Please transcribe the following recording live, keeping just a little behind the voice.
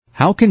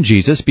How can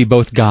Jesus be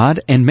both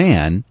God and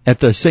man at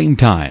the same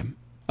time?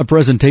 A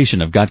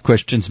presentation of Got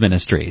Questions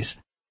Ministries.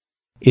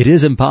 It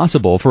is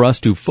impossible for us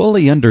to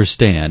fully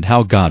understand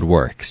how God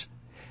works.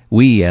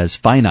 We, as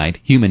finite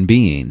human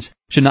beings,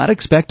 should not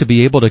expect to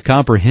be able to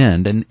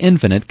comprehend an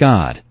infinite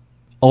God.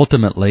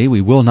 Ultimately,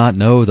 we will not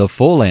know the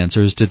full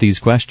answers to these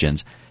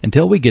questions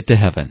until we get to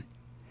heaven.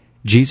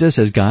 Jesus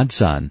is God's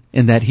Son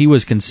in that he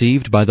was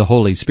conceived by the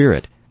Holy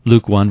Spirit,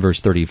 Luke 1 verse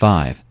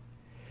 35.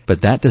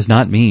 But that does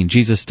not mean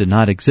Jesus did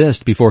not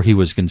exist before he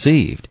was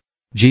conceived.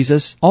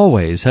 Jesus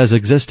always has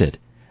existed.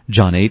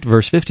 John 8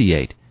 verse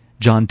 58,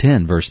 John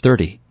 10 verse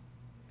 30.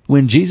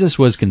 When Jesus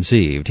was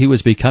conceived, he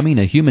was becoming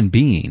a human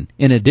being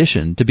in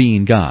addition to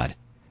being God.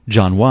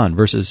 John 1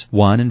 verses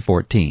 1 and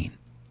 14.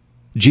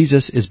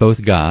 Jesus is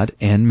both God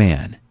and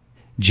man.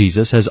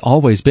 Jesus has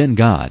always been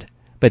God,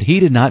 but he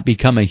did not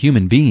become a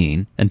human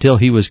being until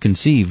he was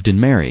conceived in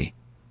Mary.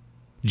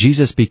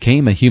 Jesus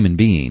became a human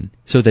being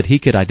so that he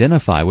could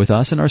identify with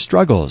us in our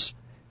struggles.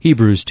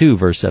 Hebrews 2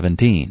 verse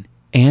 17.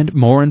 And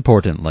more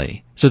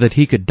importantly, so that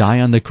he could die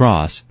on the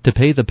cross to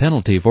pay the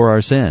penalty for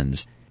our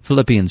sins.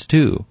 Philippians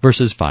 2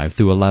 verses 5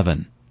 through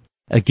 11.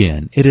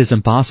 Again, it is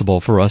impossible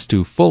for us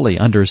to fully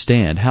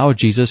understand how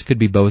Jesus could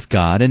be both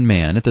God and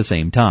man at the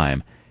same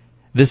time.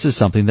 This is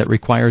something that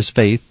requires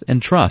faith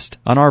and trust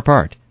on our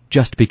part.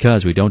 Just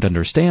because we don't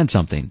understand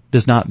something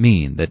does not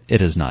mean that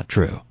it is not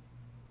true.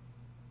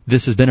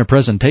 This has been a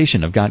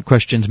presentation of Got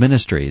Questions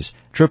Ministries,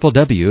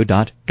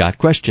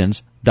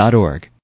 www.gotquestions.org.